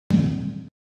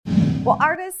Well,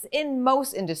 artists in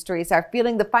most industries are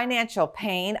feeling the financial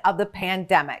pain of the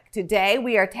pandemic. Today,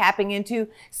 we are tapping into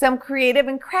some creative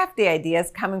and crafty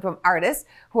ideas coming from artists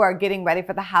who are getting ready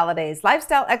for the holidays.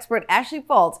 Lifestyle expert Ashley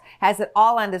Fultz has it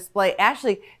all on display.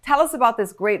 Ashley, tell us about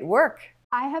this great work.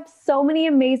 I have so many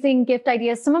amazing gift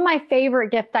ideas, some of my favorite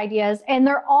gift ideas, and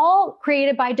they're all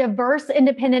created by diverse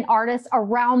independent artists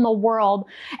around the world.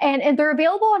 And they're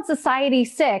available on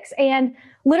Society6. And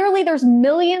literally there's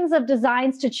millions of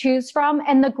designs to choose from.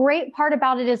 And the great part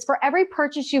about it is for every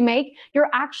purchase you make, you're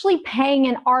actually paying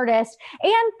an artist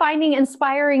and finding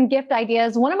inspiring gift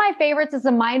ideas. One of my favorites is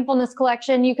the mindfulness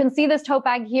collection. You can see this tote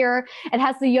bag here. It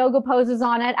has the yoga poses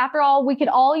on it. After all, we could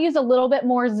all use a little bit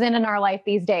more zen in our life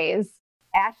these days.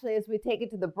 Ashley, as we take it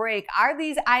to the break, are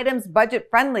these items budget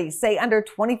friendly, say under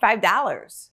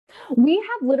 $25? We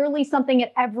have literally something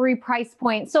at every price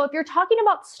point. So if you're talking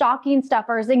about stocking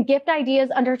stuffers and gift ideas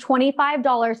under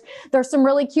 $25, there's some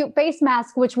really cute face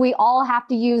masks, which we all have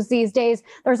to use these days.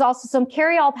 There's also some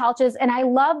carry-all pouches. And I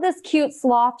love this cute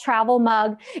sloth travel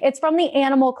mug. It's from the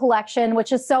animal collection,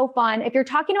 which is so fun. If you're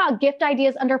talking about gift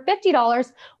ideas under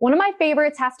 $50, one of my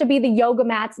favorites has to be the yoga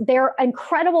mats. They're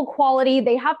incredible quality.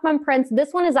 They have fun prints.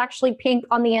 This one is actually pink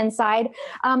on the inside.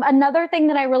 Another thing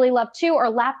that I really love too are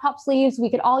laptop sleeves. We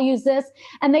could all use this,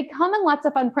 and they come in lots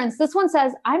of fun prints. This one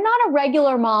says, "I'm not a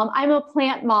regular mom, I'm a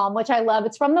plant mom," which I love.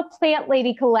 It's from the Plant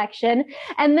Lady collection.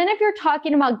 And then if you're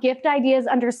talking about gift ideas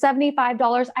under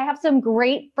 $75, I have some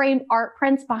great framed art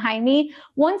prints behind me.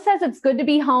 One says "It's good to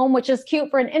be home," which is cute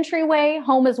for an entryway.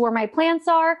 Home is where my plants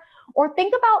are. Or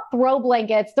think about throw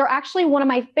blankets. They're actually one of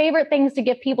my favorite things to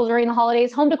give people during the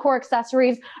holidays. Home decor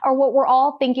accessories are what we're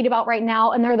all thinking about right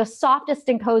now, and they're the softest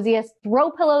and coziest. Throw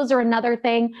pillows are another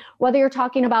thing, whether you're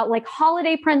talking about like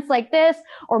holiday prints like this,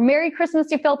 or Merry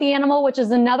Christmas, You Filthy Animal, which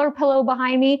is another pillow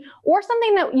behind me, or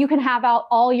something that you can have out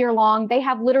all year long. They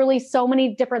have literally so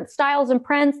many different styles and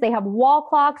prints. They have wall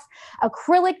clocks,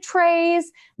 acrylic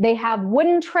trays, they have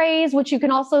wooden trays, which you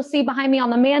can also see behind me on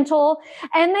the mantle,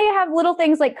 and they have little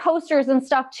things like coasters and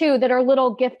stuff too that are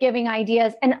little gift giving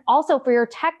ideas. And also for your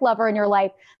tech lover in your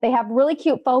life, they have really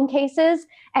cute phone cases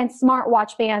and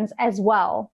smartwatch bands as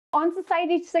well. On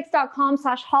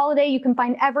society6.com/holiday, you can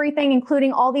find everything,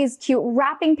 including all these cute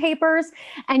wrapping papers.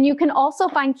 And you can also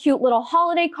find cute little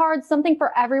holiday cards, something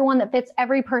for everyone that fits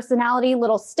every personality,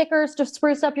 little stickers to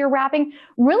spruce up your wrapping.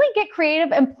 Really get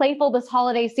creative and playful this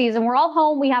holiday season. We're all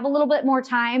home. We have a little bit more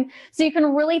time. So you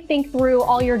can really think through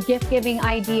all your gift giving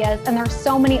ideas. And there's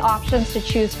so many options to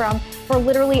choose from for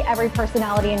literally every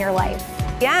personality in your life.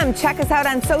 Check us out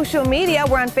on social media.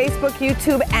 We're on Facebook,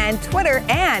 YouTube, and Twitter.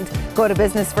 And go to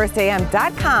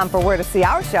businessfirstam.com for where to see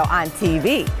our show on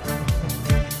TV.